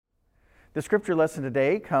The scripture lesson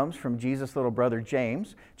today comes from Jesus' little brother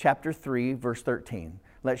James, chapter 3, verse 13.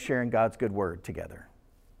 Let's share in God's good word together.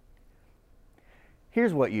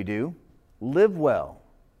 Here's what you do. Live well,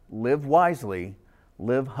 live wisely,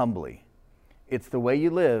 live humbly. It's the way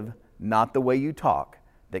you live, not the way you talk,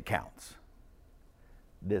 that counts.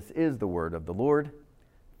 This is the word of the Lord.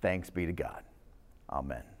 Thanks be to God.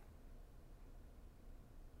 Amen.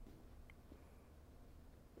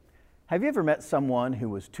 Have you ever met someone who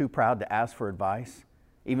was too proud to ask for advice,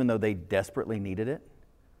 even though they desperately needed it?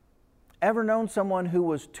 Ever known someone who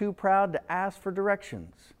was too proud to ask for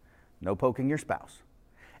directions? No poking your spouse.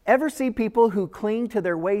 Ever see people who cling to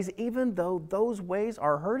their ways even though those ways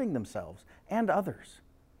are hurting themselves and others?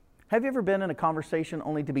 Have you ever been in a conversation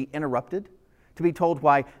only to be interrupted, to be told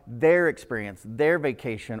why their experience, their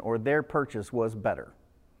vacation, or their purchase was better?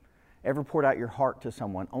 Ever poured out your heart to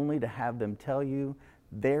someone only to have them tell you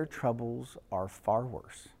their troubles are far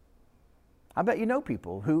worse? I bet you know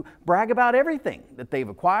people who brag about everything that they've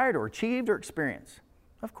acquired or achieved or experienced.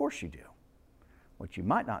 Of course you do. What you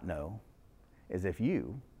might not know is if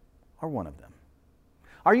you are one of them.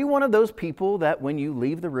 Are you one of those people that when you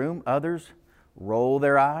leave the room, others roll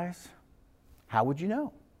their eyes? How would you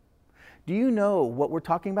know? Do you know what we're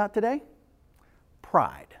talking about today?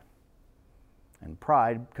 Pride. And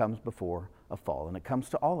pride comes before a fall, and it comes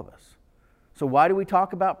to all of us. So why do we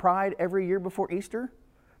talk about pride every year before Easter?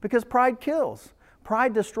 Because pride kills.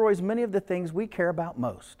 Pride destroys many of the things we care about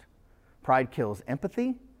most. Pride kills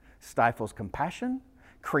empathy, stifles compassion,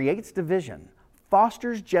 creates division,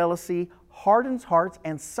 fosters jealousy, hardens hearts,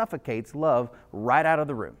 and suffocates love right out of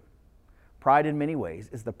the room. Pride in many ways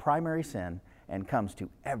is the primary sin and comes to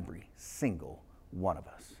every single one of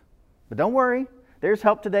us. But don't worry, there's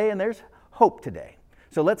help today and there's hope today.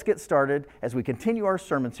 So let's get started as we continue our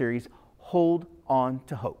sermon series, Hold On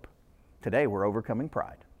to Hope. Today we're overcoming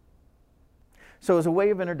pride. So as a way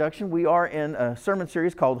of introduction, we are in a sermon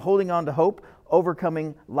series called Holding On to Hope,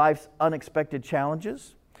 Overcoming Life's Unexpected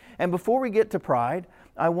Challenges. And before we get to pride,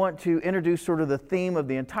 I want to introduce sort of the theme of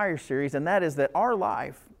the entire series, and that is that our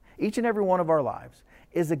life, each and every one of our lives,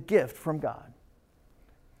 is a gift from God.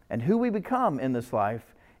 And who we become in this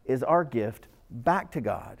life is our gift back to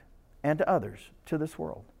God and to others, to this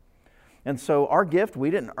world. And so our gift,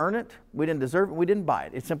 we didn't earn it, we didn't deserve it, we didn't buy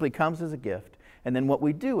it. It simply comes as a gift. And then what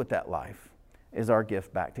we do with that life is our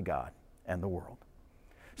gift back to God and the world.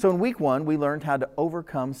 So in week 1, we learned how to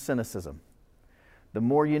overcome cynicism. The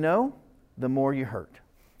more you know, the more you hurt.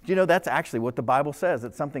 Do you know that's actually what the Bible says?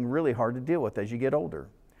 It's something really hard to deal with as you get older.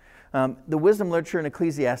 The wisdom literature in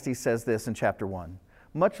Ecclesiastes says this in chapter 1.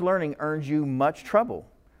 Much learning earns you much trouble.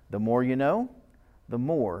 The more you know, the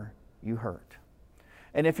more you hurt.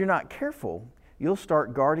 And if you're not careful, you'll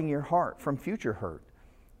start guarding your heart from future hurt.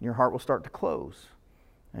 Your heart will start to close,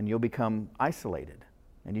 and you'll become isolated,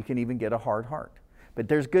 and you can even get a hard heart. But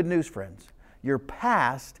there's good news, friends. Your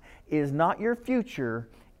past is not your future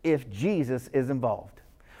if Jesus is involved.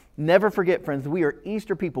 Never forget, friends, we are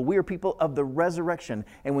Easter people. We are people of the resurrection.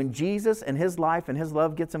 And when Jesus and His life and His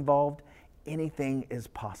love gets involved, anything is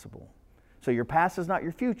possible. So your past is not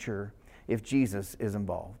your future if Jesus is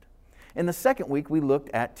involved. In the second week, we looked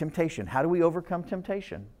at temptation. How do we overcome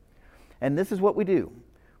temptation? And this is what we do.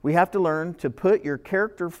 We have to learn to put your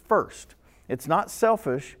character first. It's not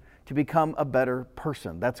selfish to become a better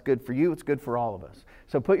person. That's good for you. It's good for all of us.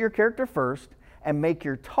 So put your character first and make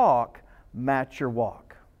your talk match your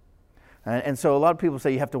walk. And so a lot of people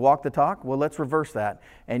say you have to walk the talk. Well, let's reverse that.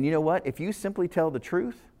 And you know what? If you simply tell the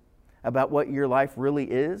truth about what your life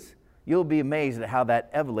really is, you'll be amazed at how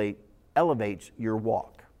that elevates your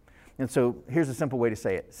walk. And so here's a simple way to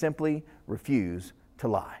say it. Simply refuse to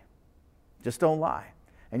lie. Just don't lie.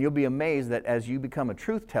 And you'll be amazed that as you become a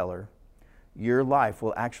truth teller, your life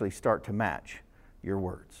will actually start to match your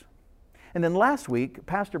words. And then last week,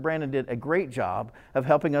 Pastor Brandon did a great job of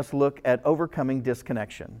helping us look at overcoming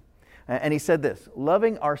disconnection. And he said this: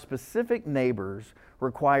 loving our specific neighbors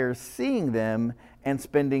requires seeing them and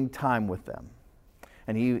spending time with them.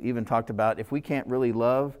 And he even talked about if we can't really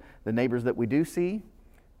love the neighbors that we do see,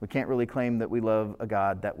 we can't really claim that we love a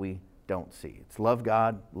God that we don't see. It's love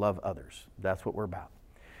God, love others. That's what we're about.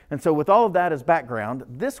 And so with all of that as background,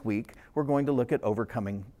 this week we're going to look at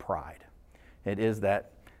overcoming pride. It is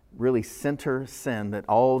that really center sin that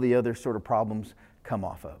all the other sort of problems come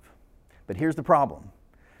off of. But here's the problem.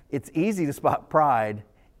 It's easy to spot pride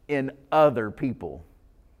in other people.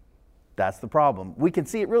 That's the problem. We can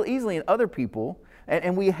see it real easily in other people,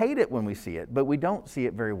 and we hate it when we see it, but we don't see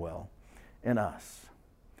it very well in us.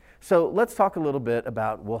 So let's talk a little bit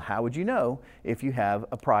about, well, how would you know if you have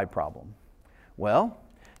a pride problem? Well,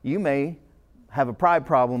 you may have a pride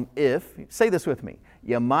problem if, say this with me,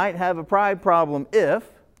 you might have a pride problem if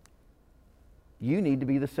you need to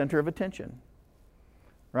be the center of attention,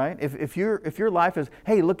 right? If your life is,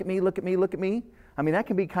 hey, look at me, look at me, look at me. I mean, that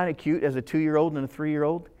can be kind of cute as a 2-year-old and a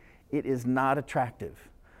 3-year-old. It is not attractive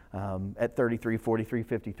at 33, 43,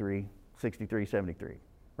 53, 63, 73,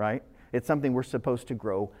 right? It's something we're supposed to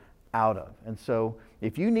grow out of. And so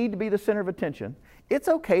if you need to be the center of attention, it's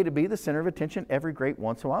okay to be the center of attention every great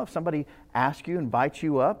once in a while. If somebody asks you, invites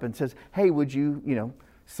you up and says, hey, would you,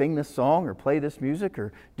 sing this song or play this music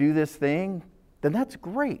or do this thing, then that's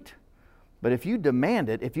great. But if you demand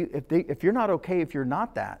it, if you're not okay, if you're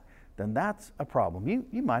not that, then that's a problem.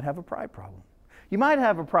 You might have a pride problem. You might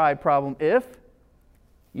have a pride problem if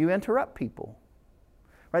you interrupt people.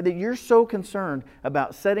 Right, that you're so concerned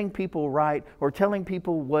about setting people right or telling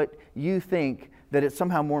people what you think that it's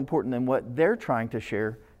somehow more important than what they're trying to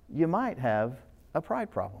share, you might have a pride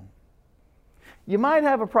problem. You might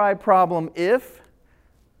have a pride problem if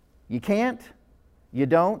you can't, you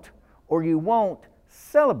don't, or you won't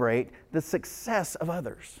celebrate the success of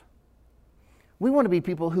others. We want to be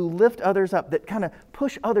people who lift others up, that kind of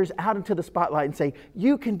push others out into the spotlight and say,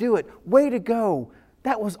 you can do it, way to go.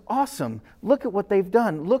 That was awesome. Look at what they've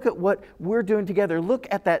done. Look at what we're doing together. Look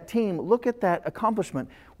at that team. Look at that accomplishment.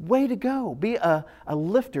 Way to go. Be a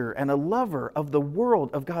lifter and a lover of the world,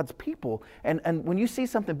 of God's people. And when you see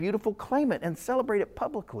something beautiful, claim it and celebrate it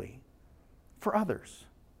publicly for others.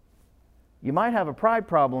 You might have a pride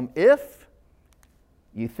problem if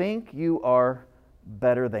you think you are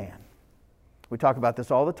better than. We talk about this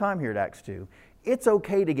all the time here at Acts 2. It's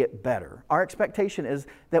okay to get better. Our expectation is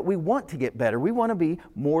that we want to get better. We want to be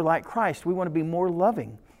more like Christ. We want to be more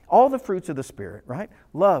loving. All the fruits of the Spirit, right?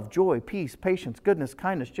 Love, joy, peace, patience, goodness,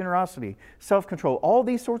 kindness, generosity, self-control, all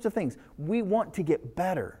these sorts of things. We want to get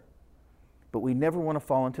better. But we never want to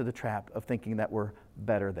fall into the trap of thinking that we're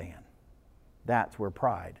better than. That's where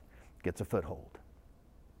pride gets a foothold.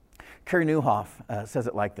 Carey Nieuwhof says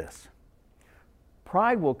it like this.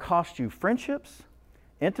 Pride will cost you friendships,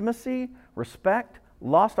 intimacy, respect,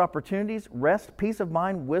 lost opportunities, rest, peace of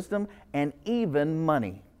mind, wisdom, and even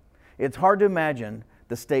money. It's hard to imagine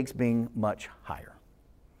the stakes being much higher.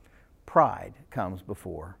 Pride comes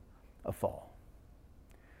before a fall.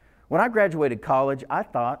 When I graduated college, I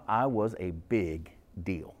thought I was a big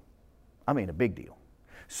deal. I mean, a big deal.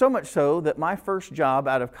 So much so that my first job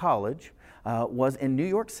out of college was in New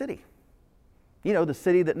York City. You know, the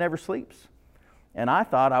city that never sleeps. And I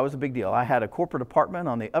thought I was a big deal. I had a corporate apartment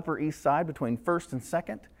on the Upper East Side between 1st and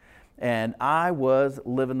 2nd, and I was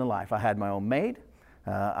living the life. I had my own maid.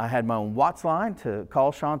 I had my own Watts line to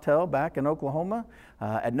call Chantel back in Oklahoma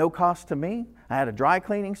at no cost to me. I had a dry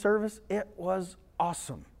cleaning service. It was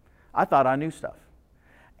awesome. I thought I knew stuff.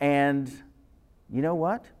 And you know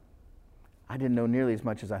what? I didn't know nearly as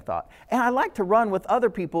much as I thought. And I liked to run with other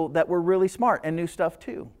people that were really smart and knew stuff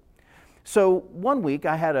too. So one week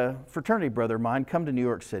I had a fraternity brother of mine come to New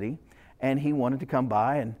York City, and he wanted to come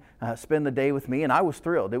by and spend the day with me, and I was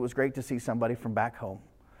thrilled. It was great to see somebody from back home.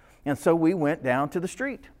 And so we went down to the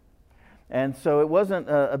street. And so it wasn't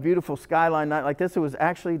a beautiful skyline night like this. It was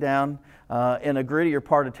actually down in a grittier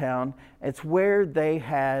part of town. It's where they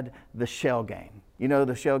had the shell game. You know,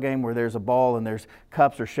 the shell game where there's a ball and there's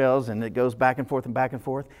cups or shells and it goes back and forth and back and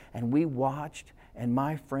forth. And we watched. And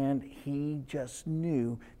my friend, he just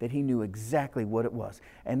knew that he knew exactly what it was.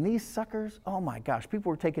 And these suckers, oh my gosh,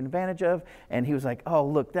 people were taken advantage of. And he was like, oh,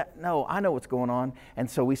 look, no, I know what's going on. And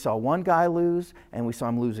so we saw one guy lose, and we saw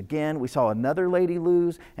him lose again. We saw another lady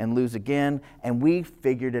lose and lose again. And we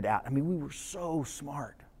figured it out. I mean, we were so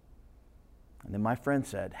smart. And then my friend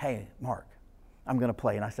said, hey, Mark, I'm going to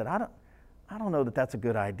play. And I said, I don't know that that's a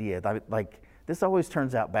good idea. Like, this always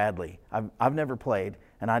turns out badly. I've never played.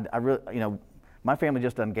 And I really, my family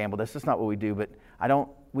just doesn't gamble. That's just not what we do, but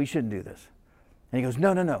we shouldn't do this. And he goes,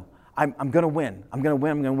 no. I'm going to win. I'm going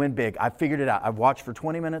to win big. I figured it out. I've watched for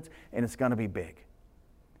 20 minutes, and it's going to be big.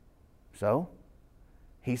 So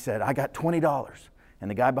he said, I got $20. And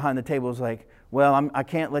the guy behind the table was like, well, I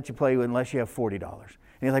can't let you play unless you have $40. And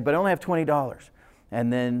he's like, but I only have $20.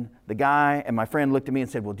 And then the guy and my friend looked at me and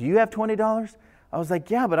said, well, do you have $20? I was like,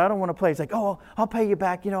 yeah, but I don't want to play. He's like, oh, I'll pay you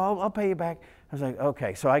back. I'll pay you back. I was like,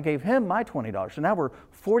 okay. So I gave him my $20. So now we're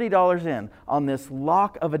 $40 in on this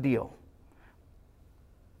lock of a deal.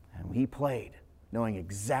 And he played, knowing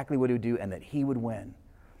exactly what he would do and that he would win.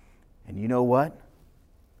 And you know what?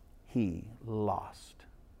 He lost.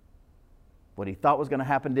 What he thought was going to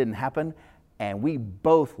happen didn't happen, and we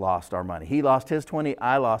both lost our money. He lost his 20,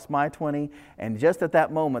 I lost my 20, and just at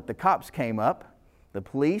that moment, the cops came up, the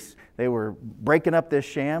police, they were breaking up this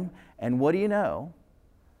sham, and what do you know?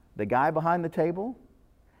 the guy behind the table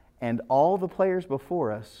and all the players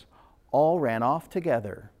before us all ran off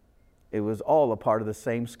together. It was all a part of the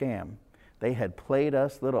same scam. They had played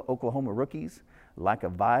us little Oklahoma rookies like a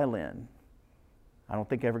violin. I don't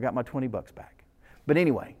think I ever got my 20 bucks back. But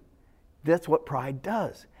anyway, that's what pride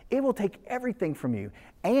does. It will take everything from you,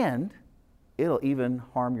 and it'll even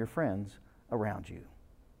harm your friends around you.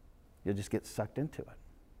 You'll just get sucked into it.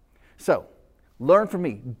 So, learn from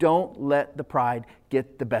me. Don't let the pride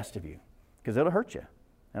get the best of you, because it'll hurt you,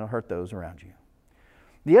 and it'll hurt those around you.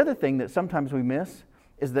 The other thing that sometimes we miss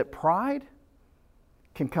is that pride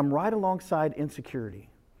can come right alongside insecurity.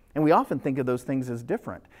 And we often think of those things as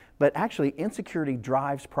different, but actually insecurity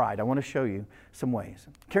drives pride. I want to show you some ways.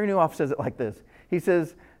 Carey Nieuwhof says it like this. He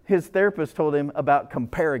says his therapist told him about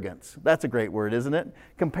comparigance. That's a great word, isn't it?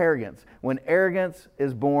 Comparigance. When arrogance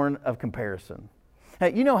is born of comparison.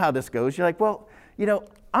 Hey, you know how this goes. You're like, well,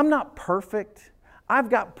 I'm not perfect. I've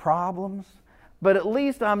got problems, but at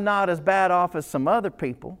least I'm not as bad off as some other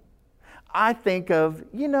people. I think of,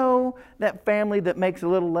 that family that makes a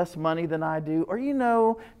little less money than I do. Or,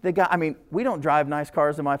 the guy, we don't drive nice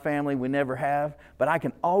cars in my family. We never have. But I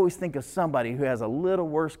can always think of somebody who has a little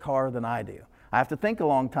worse car than I do. I have to think a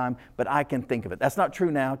long time, but I can think of it. That's not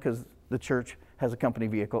true now because the church has a company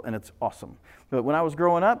vehicle and it's awesome. But when I was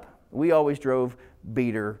growing up, we always drove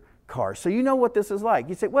beater cars. So you know what this is like.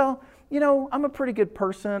 You say, well, I'm a pretty good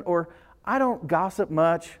person, or I don't gossip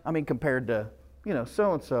much. Compared to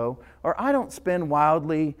so-and-so, or I don't spend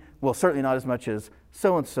wildly, well, certainly not as much as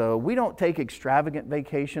so-and-so. We don't take extravagant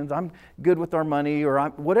vacations. I'm good with our money, or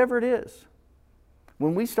whatever it is.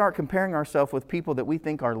 When we start comparing ourselves with people that we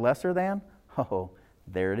think are lesser than,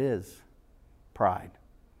 there it is, pride.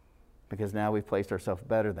 Because now we've placed ourselves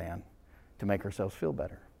better than to make ourselves feel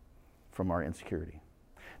better from our insecurity.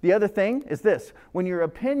 The other thing is this: when your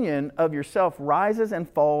opinion of yourself rises and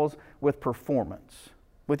falls with performance,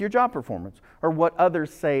 with your job performance, or what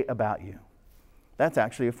others say about you. That's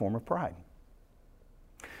actually a form of pride.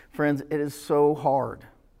 Friends, it is so hard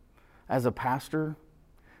as a pastor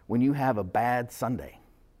when you have a bad Sunday,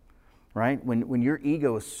 right? When your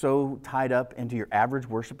ego is so tied up into your average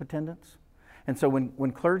worship attendance. And so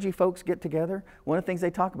when clergy folks get together, one of the things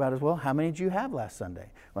they talk about is, well, how many did you have last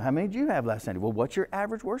Sunday? Well, how many did you have last Sunday? Well, what's your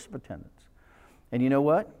average worship attendance? And you know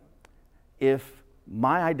what? If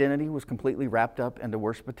my identity was completely wrapped up into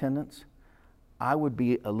worship attendance, I would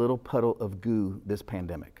be a little puddle of goo this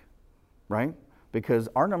pandemic, right? Because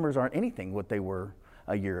our numbers aren't anything what they were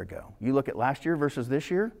a year ago. You look at last year versus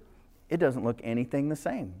this year, it doesn't look anything the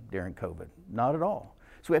same during COVID, not at all.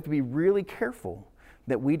 So we have to be really careful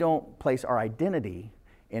that we don't place our identity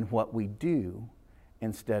in what we do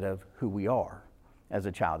instead of who we are as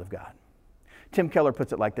a child of God. Tim Keller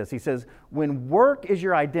puts it like this. He says, when work is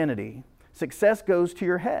your identity, success goes to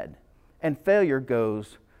your head, and failure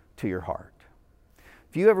goes to your heart.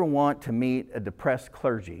 If you ever want to meet a depressed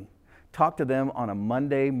clergy, talk to them on a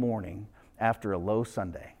Monday morning after a low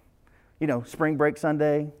Sunday. Spring break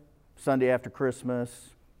Sunday, Sunday after Christmas,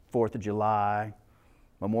 4th of July,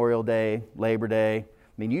 Memorial Day, Labor Day.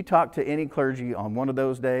 You talk to any clergy on one of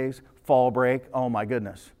those days, fall break, oh my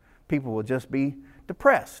goodness. People will just be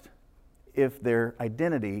depressed if their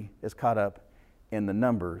identity is caught up in the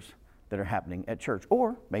numbers that are happening at church.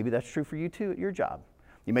 Or maybe that's true for you too at your job.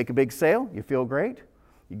 You make a big sale, you feel great.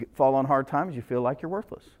 You fall on hard times, you feel like you're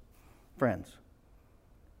worthless. Friends,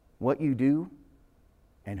 what you do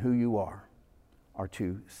and who you are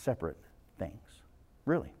two separate things.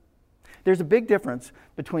 Really. There's a big difference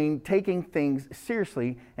between taking things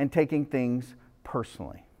seriously and taking things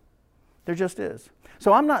personally. There just is.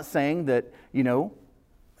 So I'm not saying that,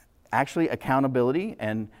 actually accountability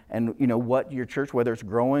and what your church, whether it's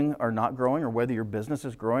growing or not growing, or whether your business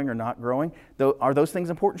is growing or not growing, are those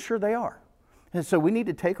things important? Sure they are. And so we need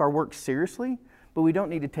to take our work seriously, but we don't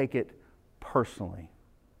need to take it personally,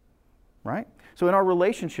 right? So in our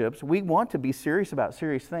relationships, we want to be serious about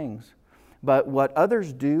serious things, but what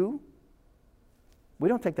others do, we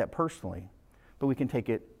don't take that personally, but we can take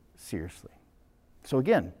it seriously. So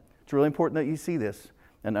again, it's really important that you see this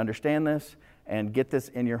and understand this and get this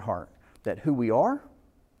in your heart, that who we are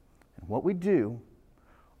and what we do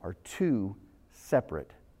are two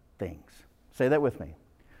separate things. Say that with me.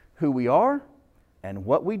 Who we are and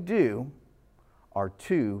what we do are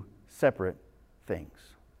two separate things.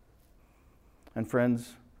 And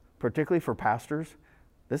friends, particularly for pastors,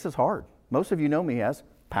 this is hard. Most of you know me as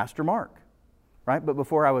Pastor Mark, right? But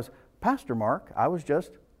before I was Pastor Mark, I was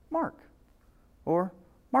just Mark or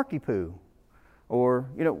Marky Poo or,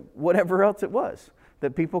 whatever else it was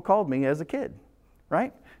that people called me as a kid,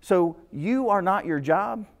 right? So you are not your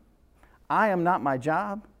job. I am not my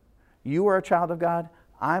job. You are a child of God,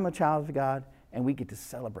 I'm a child of God, and we get to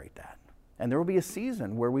celebrate that. And there will be a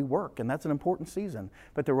season where we work, and that's an important season.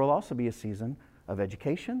 But there will also be a season of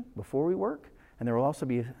education before we work, and there will also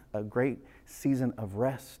be a great season of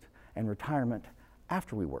rest and retirement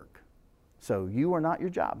after we work. So you are not your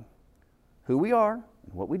job. Who we are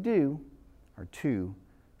and what we do are two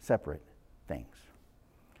separate things.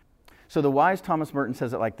 So the wise Thomas Merton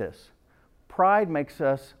says it like this: pride makes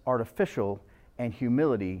us artificial, and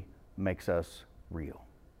humility makes us real.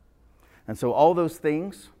 And so all those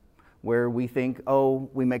things where we think, oh,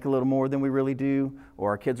 we make a little more than we really do, or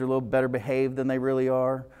our kids are a little better behaved than they really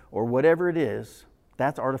are, or whatever it is,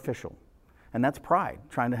 that's artificial. And that's pride,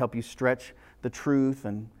 trying to help you stretch the truth,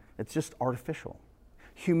 and it's just artificial.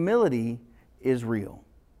 Humility is real,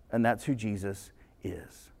 and that's who Jesus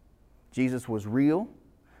is. Jesus was real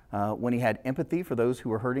when he had empathy for those who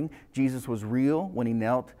were hurting. Jesus was real when he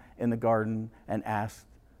knelt in the garden and asked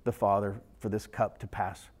the Father for this cup to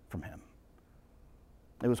pass from him.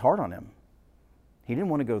 It was hard on him. He didn't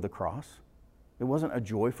want to go to the cross. It wasn't a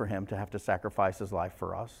joy for him to have to sacrifice his life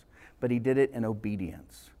for us, but he did it in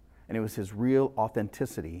obedience. And it was his real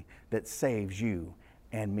authenticity that saves you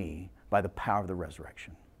and me by the power of the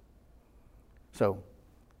resurrection. So,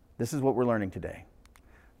 this is what we're learning today.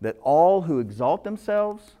 That all who exalt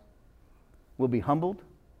themselves will be humbled,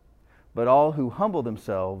 but all who humble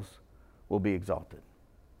themselves will be exalted.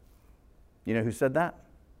 You know who said that?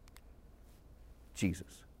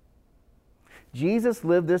 Jesus. Jesus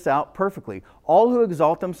lived this out perfectly. All who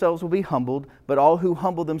exalt themselves will be humbled, but all who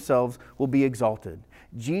humble themselves will be exalted.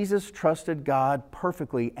 Jesus trusted God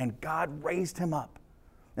perfectly, and God raised him up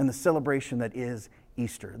in the celebration that is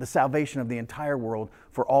Easter, the salvation of the entire world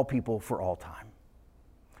for all people for all time.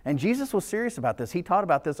 And Jesus was serious about this. He taught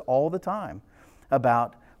about this all the time,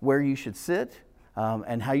 about where you should sit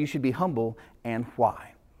and how you should be humble and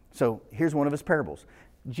why. So here's one of his parables.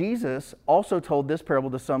 Jesus also told this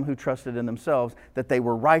parable to some who trusted in themselves that they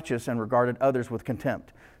were righteous and regarded others with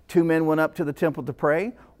contempt. 2 men went up to the temple to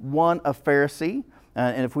pray, one a Pharisee.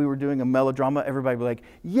 And if we were doing a melodrama, everybody would be like,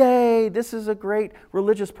 yay, this is a great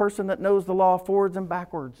religious person that knows the law forwards and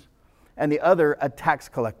backwards. And the other, a tax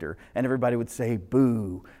collector. And everybody would say,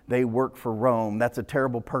 boo, they work for Rome. That's a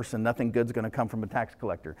terrible person. Nothing good's going to come from a tax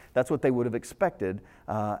collector. That's what they would have expected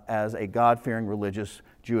as a God-fearing religious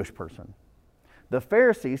Jewish person. The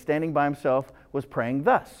Pharisee, standing by himself, was praying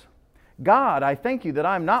thus: God, I thank you that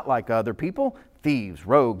I'm not like other people, thieves,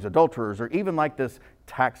 rogues, adulterers, or even like this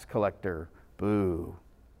tax collector. Boo.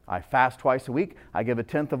 I fast twice a week. I give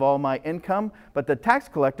 1/10 of all my income. But the tax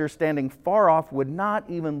collector, standing far off, would not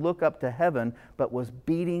even look up to heaven, but was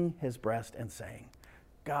beating his breast and saying,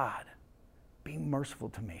 God, be merciful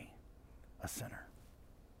to me, a sinner.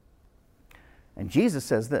 And Jesus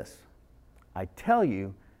says this: I tell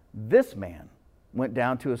you, this man went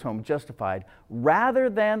down to his home justified rather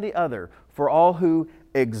than the other. For all who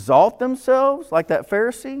exalt themselves, like that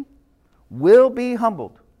Pharisee, will be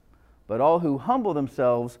humbled, but all who humble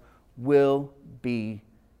themselves will be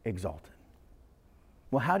exalted.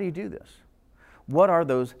 Well, how do you do this? What are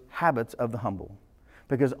those habits of the humble?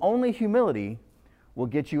 Because only humility will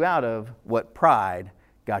get you out of what pride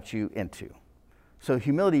got you into. So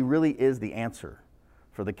humility really is the answer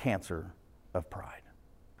for the cancer of pride.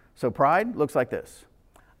 So pride looks like this: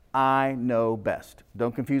 I know best.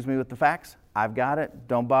 Don't confuse me with the facts. I've got it.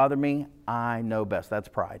 Don't bother me. I know best. That's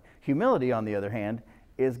pride. Humility, on the other hand,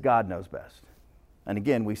 is God knows best. And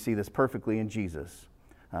again, we see this perfectly in Jesus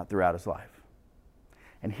throughout his life.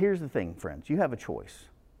 And here's the thing, friends. You have a choice.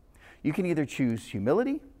 You can either choose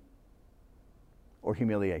humility or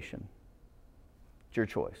humiliation. It's your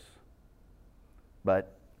choice.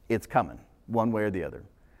 But it's coming, one way or the other.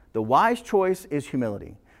 The wise choice is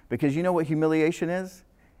humility. Because you know what humiliation is?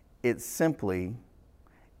 It's simply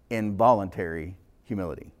involuntary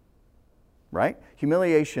humility. Right?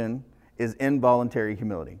 Humiliation is involuntary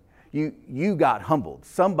humility. You got humbled.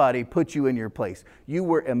 Somebody put you in your place. You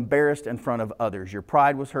were embarrassed in front of others. Your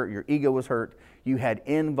pride was hurt. Your ego was hurt. You had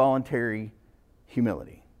involuntary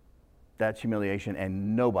humility. That's humiliation,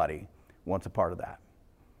 and nobody wants a part of that.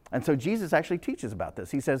 And so Jesus actually teaches about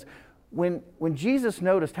this. He says, when Jesus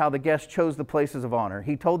noticed how the guests chose the places of honor,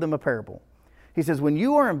 he told them a parable. He says, when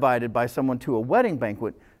you are invited by someone to a wedding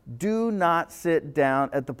banquet, do not sit down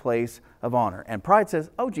at the place of honor. And pride says,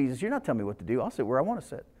 oh, Jesus, you're not telling me what to do. I'll sit where I want to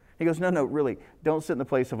sit. He goes, no, really, don't sit in the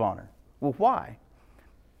place of honor. Well, why?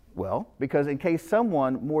 Well, because in case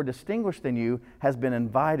someone more distinguished than you has been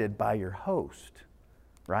invited by your host,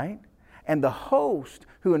 right? And the host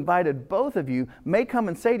who invited both of you may come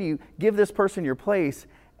and say to you, give this person your place,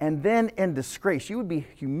 and then in disgrace, you would be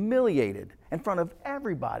humiliated in front of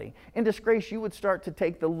everybody. In disgrace, you would start to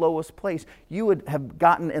take the lowest place. You would have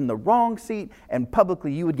gotten in the wrong seat, and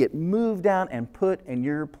publicly you would get moved down and put in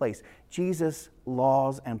your place. Jesus'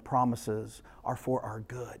 laws and promises are for our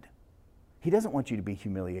good. He doesn't want you to be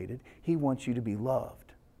humiliated. He wants you to be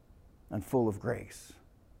loved and full of grace.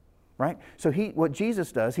 Right? So what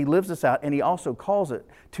Jesus does, he lives this out, and he also calls it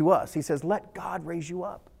to us. He says, let God raise you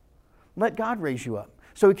up. Let God raise you up.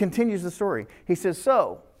 So he continues the story. He says,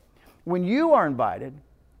 so when you are invited,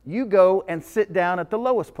 you go and sit down at the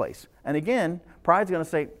lowest place. And again, pride's going to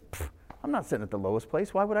say, I'm not sitting at the lowest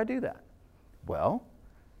place. Why would I do that? Well,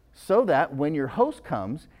 so that when your host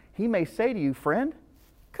comes, he may say to you, friend,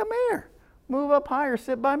 come here, move up higher,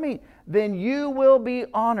 sit by me. Then you will be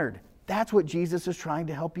honored. That's what Jesus is trying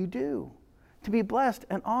to help you do, to be blessed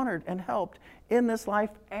and honored and helped in this life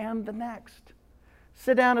and the next.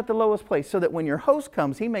 Sit down at the lowest place so that when your host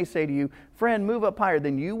comes, he may say to you, friend, move up higher.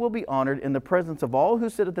 Then you will be honored in the presence of all who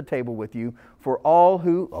sit at the table with you. For all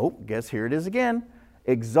who, guess here it is again,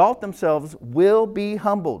 exalt themselves will be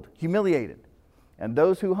humbled, humiliated. And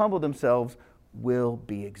those who humble themselves will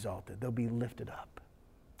be exalted. They'll be lifted up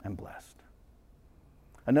and blessed.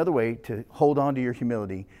 Another way to hold on to your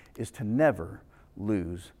humility is to never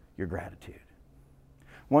lose your gratitude.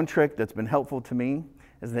 One trick that's been helpful to me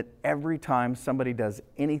is that every time somebody does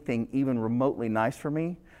anything even remotely nice for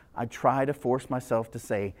me, I try to force myself to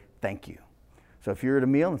say thank you. So if you're at a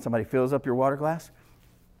meal and somebody fills up your water glass,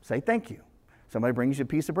 say thank you. Somebody brings you a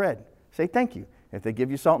piece of bread, say thank you. If they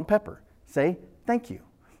give you salt and pepper, say thank you.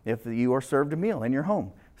 If you are served a meal in your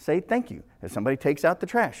home, say thank you. If somebody takes out the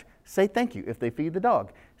trash, say thank you. If they feed the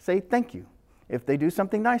dog, say thank you. If they do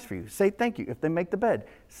something nice for you, say thank you. If they make the bed,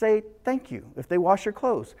 say thank you. If they wash your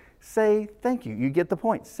clothes, say thank you. You get the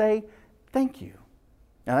point. Say thank you.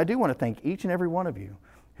 And I do want to thank each and every one of you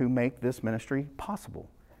who make this ministry possible.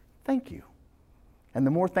 Thank you. And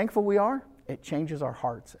the more thankful we are, it changes our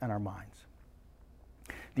hearts and our minds.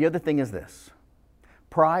 The other thing is this.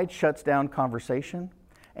 Pride shuts down conversation,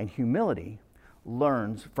 and humility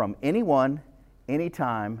learns from anyone,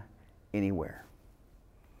 anytime, anywhere.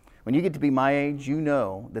 When you get to be my age, you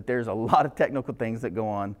know that there's a lot of technical things that go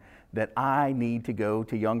on that I need to go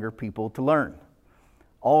to younger people to learn.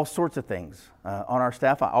 All sorts of things. On our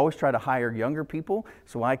staff, I always try to hire younger people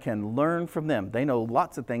so I can learn from them. They know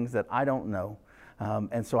lots of things that I don't know,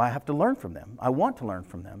 and so I have to learn from them. I want to learn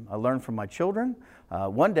from them. I learn from my children.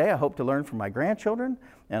 One day I hope to learn from my grandchildren,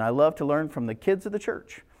 and I love to learn from the kids of the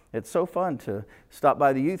church. It's so fun to stop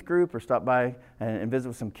by the youth group or stop by and visit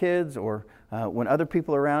with some kids, or when other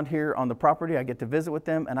people are around here on the property, I get to visit with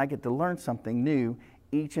them and I get to learn something new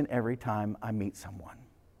each and every time I meet someone.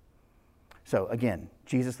 So again,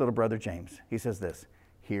 Jesus' little brother James, he says this,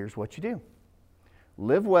 here's what you do.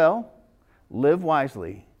 Live well, live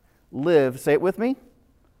wisely, live, say it with me,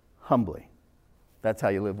 humbly. That's how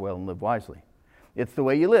you live well and live wisely. It's the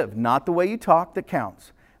way you live, not the way you talk, that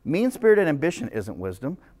counts. Mean-spirited ambition isn't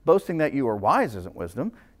wisdom. Boasting that you are wise isn't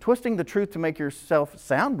wisdom. Twisting the truth to make yourself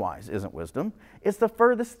sound wise isn't wisdom. It's the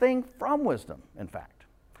furthest thing from wisdom, in fact.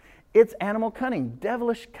 It's animal cunning,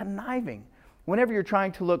 devilish conniving. Whenever you're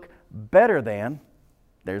trying to look better than,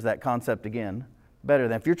 there's that concept again, better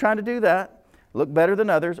than. If you're trying to do that, look better than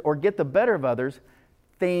others or get the better of others,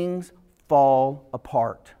 things fall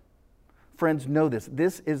apart. Friends, know this.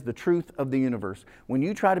 This is the truth of the universe. When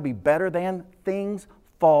you try to be better than, things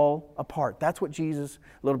fall apart. That's what Jesus'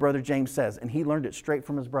 little brother James says, and he learned it straight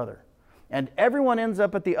from his brother. And everyone ends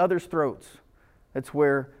up at the other's throats. That's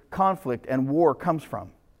where conflict and war comes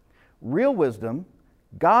from. Real wisdom,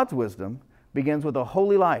 God's wisdom, begins with a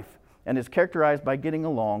holy life and is characterized by getting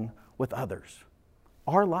along with others.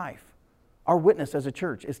 Our life, our witness as a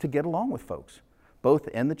church is to get along with folks, both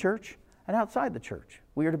in the church and outside the church.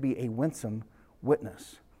 We are to be a winsome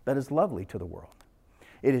witness that is lovely to the world.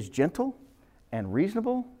 It is gentle and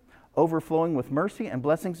reasonable, overflowing with mercy and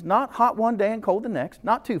blessings, not hot one day and cold the next,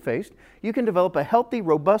 not two-faced. You can develop a healthy,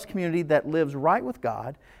 robust community that lives right with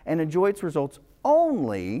God and enjoy its results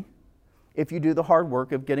only if you do the hard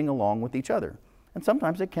work of getting along with each other. And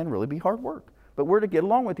sometimes it can really be hard work, but we're to get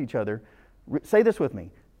along with each other. Say this with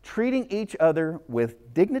me, treating each other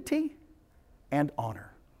with dignity and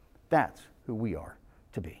honor. That's who we are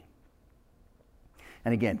to be.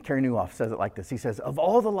 And again, Carey Nieuwhof says it like this. He says, of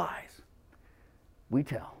all the lies we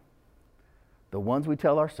tell, the ones we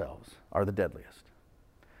tell ourselves are the deadliest.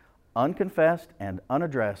 Unconfessed and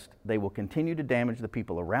unaddressed, they will continue to damage the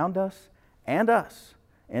people around us and us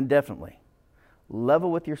indefinitely.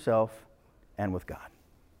 Level with yourself and with God.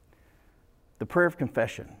 The prayer of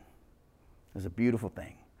confession is a beautiful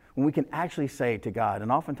thing. When we can actually say to God,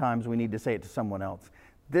 and oftentimes we need to say it to someone else,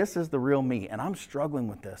 This is the real me, and I'm struggling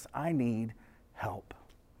with this. I need help.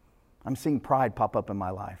 I'm seeing pride pop up in my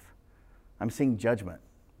life. I'm seeing judgment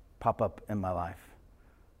pop up in my life.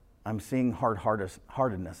 I'm seeing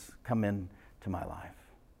hard-heartedness come into my life.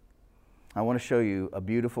 I want to show you a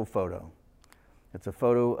beautiful photo. It's a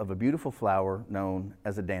photo of a beautiful flower known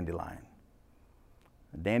as a dandelion.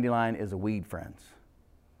 A dandelion is a weed, friends.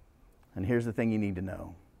 And here's the thing you need to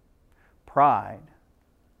know. Pride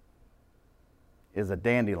is a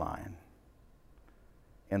dandelion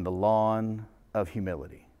in the lawn of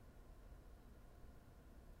humility.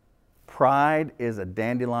 Pride is a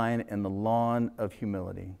dandelion in the lawn of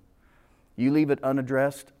humility. You leave it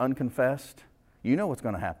unaddressed, unconfessed, you know what's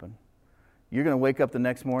going to happen. You're going to wake up the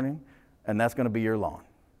next morning, and that's going to be your lawn.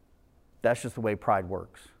 That's just the way pride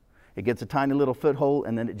works. It gets a tiny little foothold,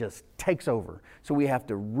 and then it just takes over. So we have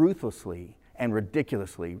to ruthlessly and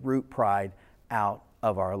ridiculously root pride out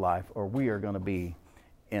of our life, or we are going to be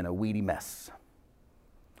in a weedy mess.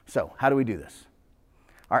 So, how do we do this?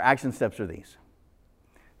 Our action steps are these.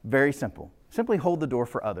 Very simple. Simply hold the door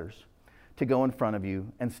for others to go in front of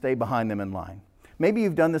you and stay behind them in line. Maybe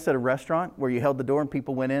you've done this at a restaurant where you held the door and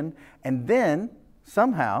people went in, and then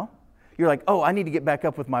somehow you're like, oh, I need to get back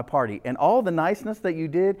up with my party. And all the niceness that you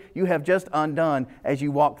did, you have just undone as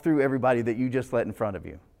you walk through everybody that you just let in front of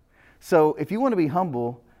you. So if you want to be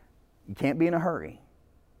humble, you can't be in a hurry.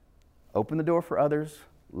 Open the door for others,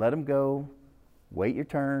 let them go, wait your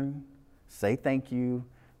turn, say thank you,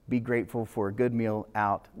 be grateful for a good meal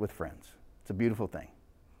out with friends. It's a beautiful thing.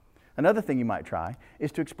 Another thing you might try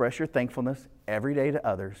is to express your thankfulness every day to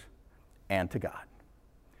others and to God.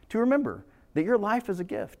 To remember that your life is a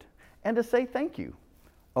gift and to say thank you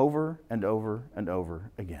over and over and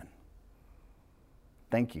over again.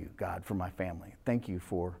 Thank you, God, for my family. Thank you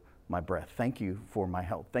for my breath. Thank you for my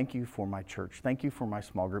health. Thank you for my church. Thank you for my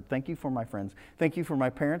small group. Thank you for my friends. Thank you for my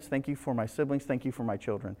parents. Thank you for my siblings. Thank you for my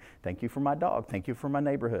children. Thank you for my dog. Thank you for my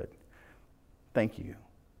neighborhood. Thank you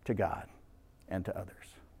to God and to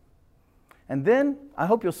others. And then I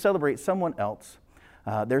hope you'll celebrate someone else,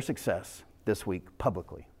 their success this week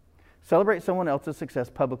publicly. Celebrate someone else's success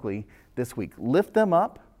publicly this week. Lift them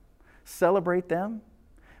up, celebrate them,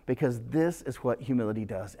 because this is what humility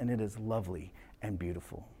does, and it is lovely and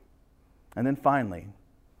beautiful. And then finally,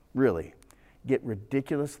 really, get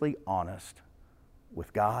ridiculously honest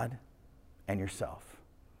with God and yourself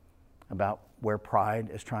about where pride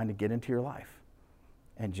is trying to get into your life,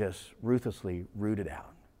 and just ruthlessly root it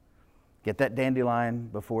out. Get that dandelion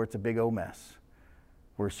before it's a big old mess.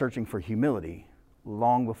 We're searching for humility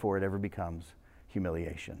long before it ever becomes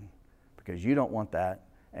humiliation, because you don't want that,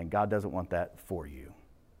 and God doesn't want that for you.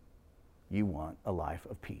 You want a life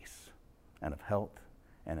of peace and of health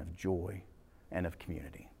and of joy and of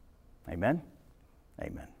community. Amen?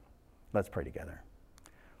 Amen. Let's pray together.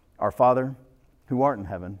 Our Father, who art in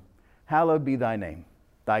heaven, hallowed be thy name.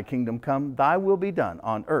 Thy kingdom come, thy will be done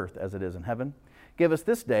on earth as it is in heaven. Give us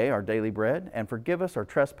this day our daily bread, and forgive us our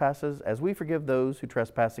trespasses as we forgive those who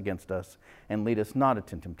trespass against us. And lead us not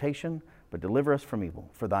into temptation, but deliver us from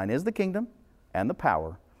evil. For thine is the kingdom, and the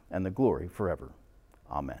power, and the glory forever.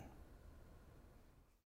 Amen.